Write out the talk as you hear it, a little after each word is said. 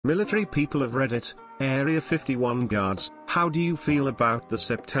Military people of Reddit, Area 51 guards, how do you feel about the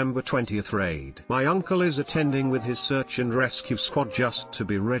September 20th raid? My uncle is attending with his search and rescue squad just to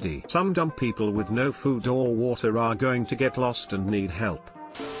be ready. Some dumb people with no food or water are going to get lost and need help.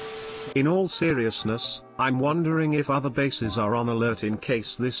 In all seriousness, I'm wondering if other bases are on alert in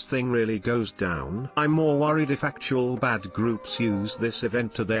case this thing really goes down. I'm more worried if actual bad groups use this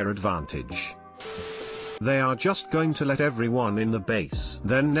event to their advantage. They are just going to let everyone in the base,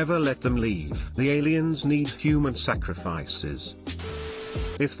 then never let them leave. The aliens need human sacrifices.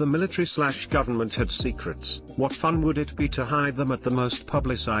 If the military/government had secrets, what fun would it be to hide them at the most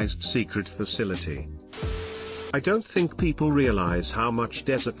publicized secret facility? I don't think people realize how much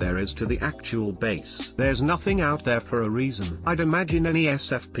desert there is to the actual base. There's nothing out there for a reason. I'd imagine any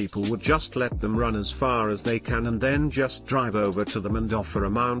SF people would just let them run as far as they can and then just drive over to them and offer a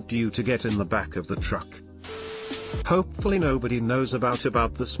Mount Dew to get in the back of the truck. Hopefully nobody knows about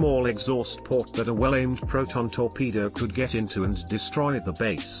the small exhaust port that a well-aimed proton torpedo could get into and destroy the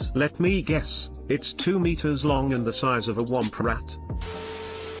base. Let me guess, it's 2 meters long and the size of a womp rat.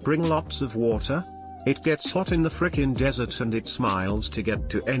 Bring lots of water? It gets hot in the frickin' desert and it smiles to get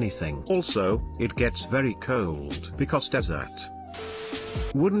to anything. Also, it gets very cold because desert.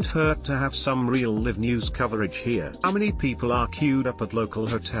 Wouldn't hurt to have some real live news coverage here. How many people are queued up at local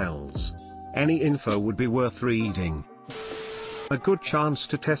hotels? Any info would be worth reading. A good chance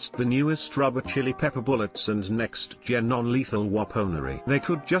to test the newest rubber chili pepper bullets and next-gen non-lethal weaponry. They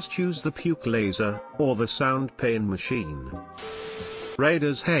could just use the puke laser, or the sound pain machine.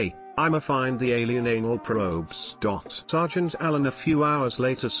 Raiders, hey, I'ma find the alien anal probes. Sergeant Allen, a few hours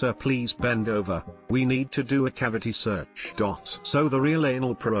later, sir, please bend over, we need to do a cavity search. So the real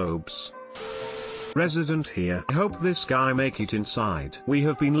anal probes. Resident here. I hope this guy make it inside. We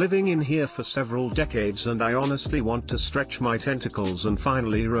have been living in here for several decades and I honestly want to stretch my tentacles and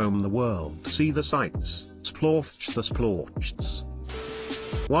finally roam the world. See the sights, splorch the splorchts.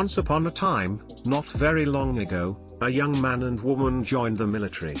 Once upon a time, not very long ago, a young man and woman joined the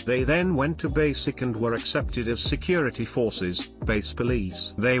military. They then went to basic and were accepted as security forces, base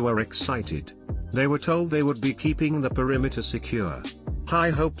police. They were excited. They were told they would be keeping the perimeter secure.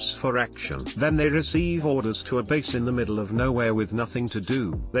 High hopes for action. Then they receive orders to a base in the middle of nowhere with nothing to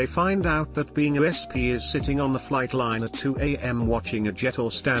do. They find out that being a SP is sitting on the flight line at 2 AM watching a jet or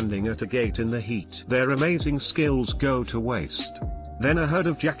standing at a gate in the heat. Their amazing skills go to waste. Then a herd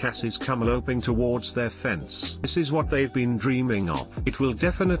of jackasses come loping towards their fence. This is what they've been dreaming of. It will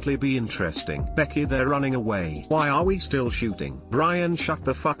definitely be interesting. Becky, they're running away. Why are we still shooting? Brian, shut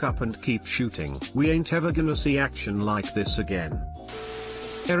the fuck up and keep shooting. We ain't ever gonna see action like this again.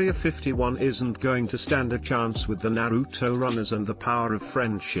 Area 51 isn't going to stand a chance with the Naruto runners and the power of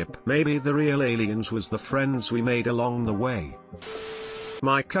friendship. Maybe the real aliens was the friends we made along the way.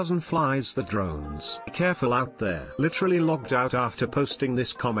 My cousin flies the drones. Be careful out there. Literally logged out after posting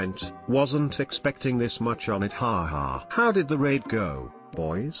this comment. Wasn't expecting this much on it, haha. How did the raid go,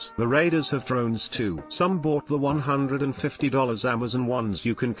 boys? The raiders have drones too. Some bought the $150 Amazon ones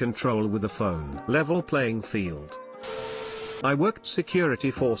you can control with a phone. Level playing field. I worked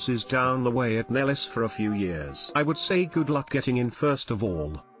security forces down the way at Nellis for a few years. I would say good luck getting in. First of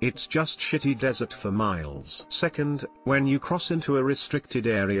all, it's just shitty desert for miles. Second, when you cross into a restricted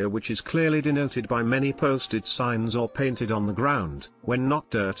area which is clearly denoted by many posted signs or painted on the ground, when not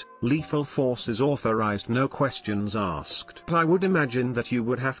dirt, lethal force is authorized, no questions asked. I would imagine that you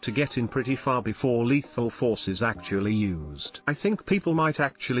would have to get in pretty far before lethal force is actually used. I think people might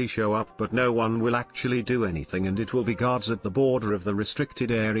actually show up but no one will actually do anything and it will be guards at the border of the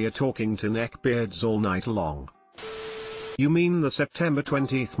restricted area talking to neckbeards all night long. You mean the September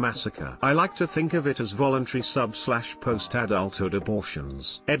 20th massacre? I like to think of it as voluntary sub/post-adulthood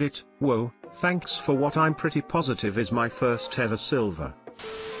abortions. Edit, whoa, thanks for what I'm pretty positive is my first ever silver.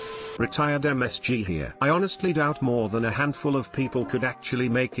 Retired MSG here. I honestly doubt more than a handful of people could actually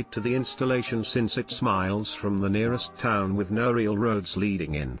make it to the installation since it's miles from the nearest town with no real roads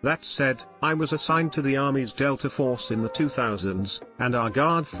leading in. That said, I was assigned to the Army's Delta Force in the 2000s, and our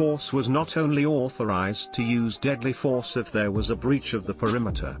guard force was not only authorized to use deadly force if there was a breach of the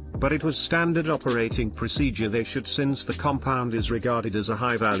perimeter, but it was standard operating procedure they should since the compound is regarded as a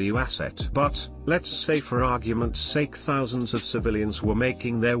high-value asset. But, let's say for argument's sake thousands of civilians were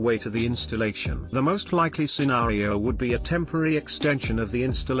making their way to the installation. The most likely scenario would be a temporary extension of the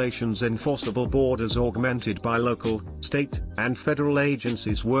installation's enforceable borders augmented by local, state, and federal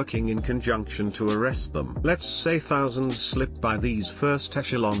agencies working in conjunction to arrest them. Let's say thousands slip by these first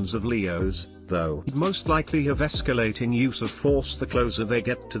echelons of LEOs, though. Most likely have escalating use of force the closer they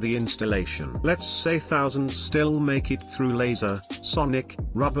get to the installation. Let's say thousands still make it through laser, sonic,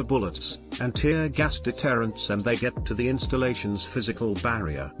 rubber bullets, and tear gas deterrents and they get to the installation's physical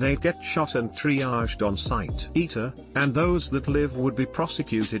barrier. They'd get shot and triaged on site. Eater, and those that live would be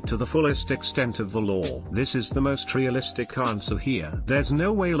prosecuted to the fullest extent of the law. This is the most realistic answer here. There's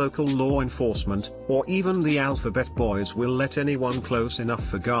no way local law enforcement, or even the alphabet boys will let anyone close enough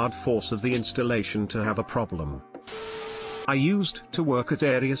for guard force of the installation to have a problem. I used to work at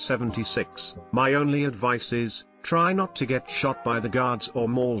Area 76. My only advice is, try not to get shot by the guards or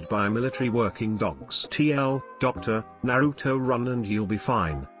mauled by military working dogs. TL, Dr. Naruto run and you'll be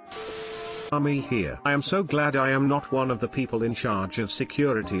fine. Army here. I am so glad I am not one of the people in charge of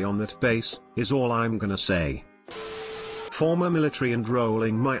security on that base, is all I'm gonna say. Former military and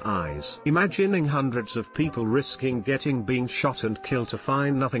rolling my eyes. Imagining hundreds of people risking being shot and killed to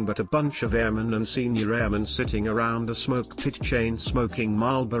find nothing but a bunch of airmen and senior airmen sitting around a smoke pit chain smoking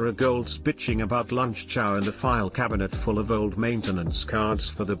Marlboro Golds bitching about lunch chow and a file cabinet full of old maintenance cards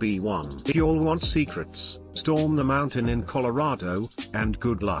for the B1. If y'all want secrets, storm the mountain in Colorado, and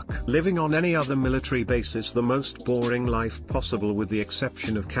good luck. Living on any other military base is the most boring life possible with the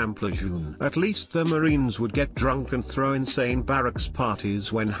exception of Camp Lejeune. At least the Marines would get drunk and throw insane barracks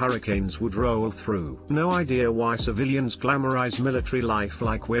parties when hurricanes would roll through. No idea why civilians glamorize military life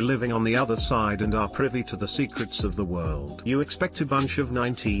like we're living on the other side and are privy to the secrets of the world. You expect a bunch of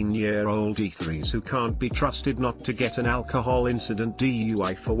 19-year-old E3s who can't be trusted not to get an alcohol incident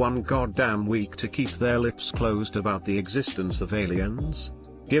DUI for one goddamn week to keep their lips closed about the existence of aliens?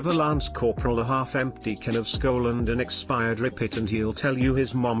 Give a Lance Corporal a half-empty can of Skol and an expired Ripit and he'll tell you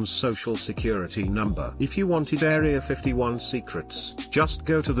his mom's social security number. If you wanted Area 51 secrets, just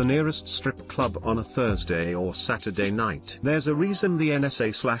go to the nearest strip club on a Thursday or Saturday night. There's a reason the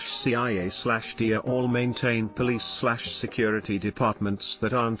NSA/CIA/DIA all maintain police/security departments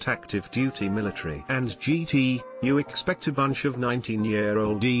that aren't active duty military. And GT, you expect a bunch of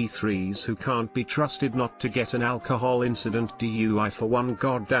 19-year-old E3s who can't be trusted not to get an alcohol incident DUI for one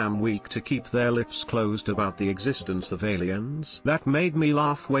goddamn week to keep their lips closed about the existence of aliens? That made me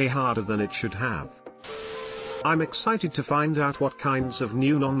laugh way harder than it should have. I'm excited to find out what kinds of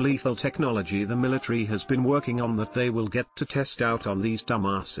new non-lethal technology the military has been working on that they will get to test out on these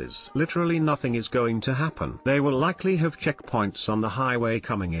dumbasses. Literally nothing is going to happen. They will likely have checkpoints on the highway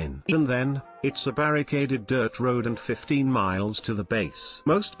coming in. Even then, it's a barricaded dirt road and 15 miles to the base.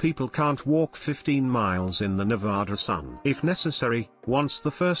 Most people can't walk 15 miles in the Nevada sun. If necessary, once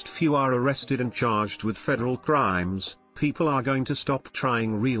the first few are arrested and charged with federal crimes, people are going to stop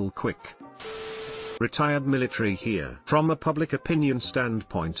trying real quick. Retired military here. From a public opinion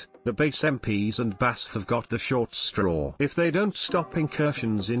standpoint, the base MPs and BASF have got the short straw. If they don't stop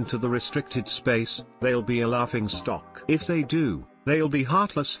incursions into the restricted space, they'll be a laughingstock. If they do, they'll be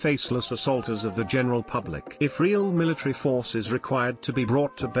heartless, faceless assaulters of the general public. If real military force is required to be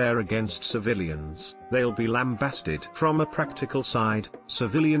brought to bear against civilians, they'll be lambasted. From a practical side,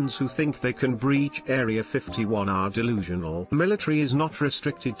 civilians who think they can breach Area 51 are delusional. The military is not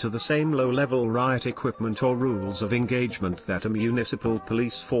restricted to the same low-level riot equipment or rules of engagement that a municipal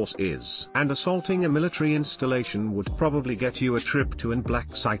police force is. And assaulting a military installation would probably get you a trip to an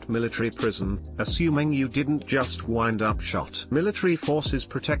black site military prison, assuming you didn't just wind up shot. Military forces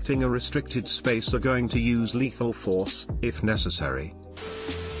protecting a restricted space are going to use lethal force, if necessary.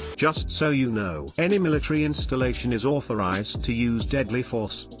 Just so you know, any military installation is authorized to use deadly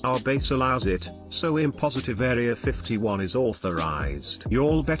force. Our base allows it, so impositive Area 51 is authorized.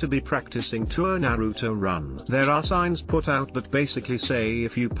 Y'all better be practicing to a Naruto run. There are signs put out that basically say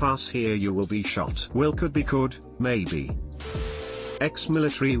if you pass here you will be shot. Will could be could, maybe.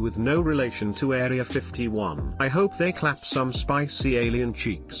 Ex-military with no relation to Area 51. I hope they clap some spicy alien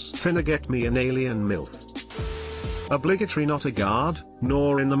cheeks. Finna get me an alien MILF. Obligatory, not a guard,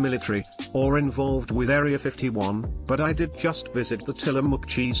 nor in the military, or involved with Area 51, but I did just visit the Tillamook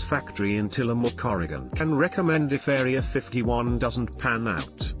cheese factory in Tillamook, Oregon. Can recommend if Area 51 doesn't pan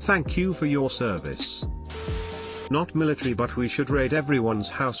out. Thank you for your service. Not military, but we should raid everyone's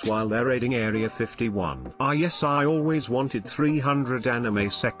house while they're raiding Area 51. Ah yes, I always wanted 300 anime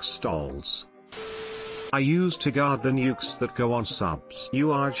sex dolls. I used to guard the nukes that go on subs.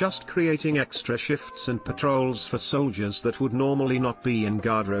 You are just creating extra shifts and patrols for soldiers that would normally not be in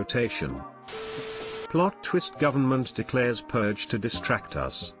guard rotation. Plot twist: government declares purge to distract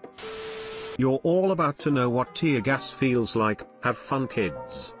us. You're all about to know what tear gas feels like. Have fun,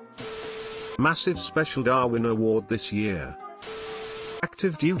 kids. Massive special Darwin Award this year.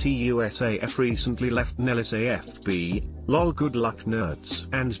 Active duty USAF recently left Nellis AFB, lol, good luck nerds.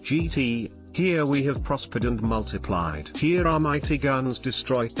 And GT, Here we have prospered and multiplied. Here our mighty guns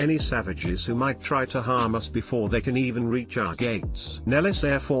destroy any savages who might try to harm us before they can even reach our gates. Nellis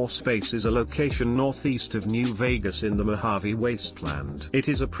Air Force Base is a location northeast of New Vegas in the Mojave Wasteland. It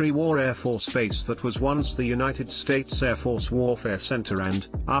is a pre-war Air Force base that was once the United States Air Force Warfare Center and,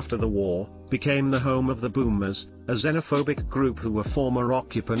 after the war, became the home of the Boomers, a xenophobic group who were former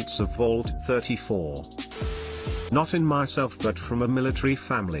occupants of Vault 34. Not in myself but from a military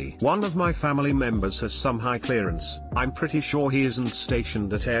family. One of my family members has some high clearance. I'm pretty sure he isn't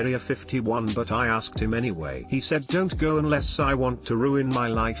stationed at Area 51 but I asked him anyway. He said don't go unless I want to ruin my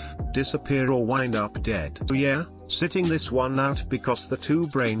life, disappear or wind up dead. So yeah, sitting this one out because the 2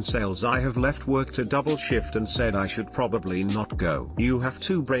 brain cells I have left worked a double shift and said I should probably not go. You have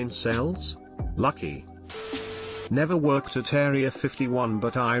 2 brain cells? Lucky. Never worked at Area 51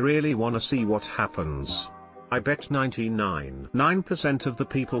 but I really wanna see what happens. I bet 99.9% of the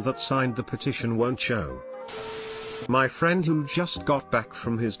people that signed the petition won't show. My friend who just got back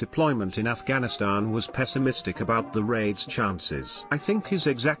from his deployment in Afghanistan was pessimistic about the raid's chances. I think his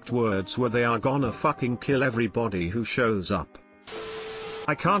exact words were they are gonna fucking kill everybody who shows up.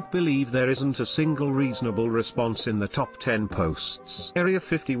 I can't believe there isn't a single reasonable response in the top 10 posts. Area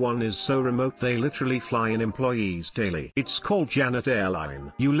 51 is so remote they literally fly in employees daily. It's called Janet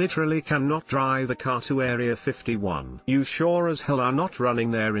Airline. You literally cannot drive a car to Area 51. You sure as hell are not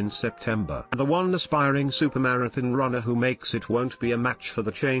running there in September. The one aspiring supermarathon runner who makes it won't be a match for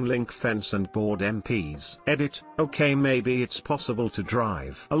the chain link fence and board MPs. Edit, okay maybe it's possible to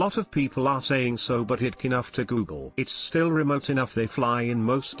drive. A lot of people are saying so but it's enough to Google. It's still remote enough they fly in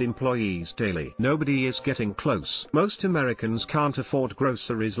most employees daily. Nobody is getting close. Most Americans can't afford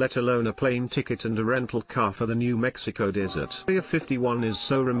groceries let alone a plane ticket and a rental car for the New Mexico desert. Area 51 is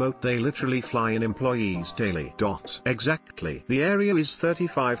so remote they literally fly in employees daily. Exactly. The area is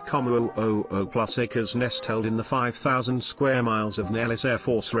 35,000 plus acres nestled in the 5,000 square miles of Nellis Air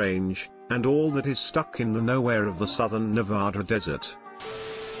Force Range, and all that is stuck in the nowhere of the southern Nevada desert.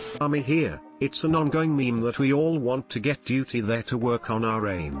 Army here, it's an ongoing meme that we all want to get duty there to work on our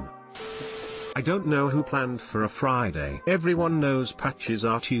aim. I don't know who planned for a Friday. Everyone knows patches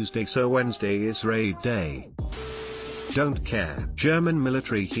are Tuesday so Wednesday is raid day. Don't care. German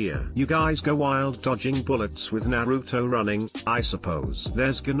military here. You guys go wild dodging bullets with Naruto running, I suppose.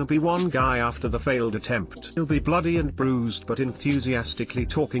 There's gonna be one guy after the failed attempt. He'll be bloody and bruised but enthusiastically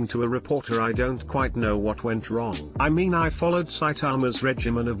talking to a reporter. I don't quite know what went wrong. I mean I followed Saitama's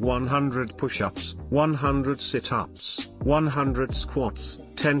regimen of 100 push-ups, 100 sit-ups, 100 squats,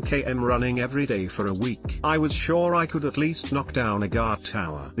 10 km running every day for a week. I was sure I could at least knock down a guard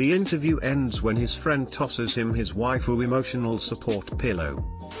tower. The interview ends when his friend tosses him his waifu emotional support pillow.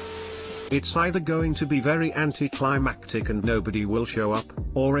 It's either going to be very anticlimactic and nobody will show up,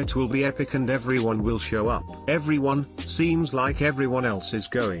 or it will be epic and everyone will show up. Everyone, seems like everyone else is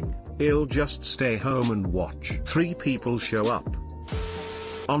going, he'll just stay home and watch. 3 people show up.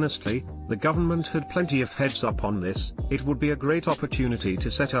 Honestly, the government had plenty of heads up on this. It would be a great opportunity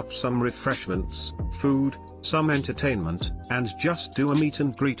to set up some refreshments, food, some entertainment, and just do a meet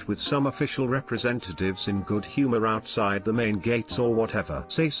and greet with some official representatives in good humor outside the main gates or whatever.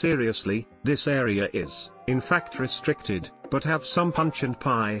 Say seriously, this area is, in fact restricted, but have some punch and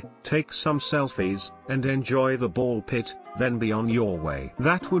pie, take some selfies, and enjoy the ball pit, then be on your way.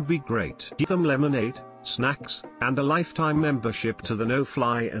 That would be great. Give them lemonade, snacks, and a lifetime membership to the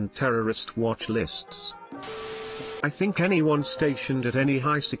no-fly and terrorist watch lists. I think anyone stationed at any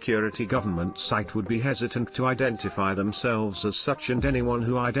high-security government site would be hesitant to identify themselves as such, and anyone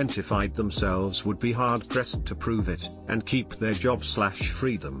who identified themselves would be hard-pressed to prove it, and keep their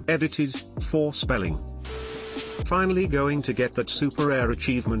job/freedom. Edited, for spelling. Finally going to get that super rare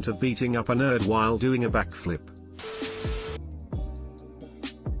achievement of beating up a nerd while doing a backflip.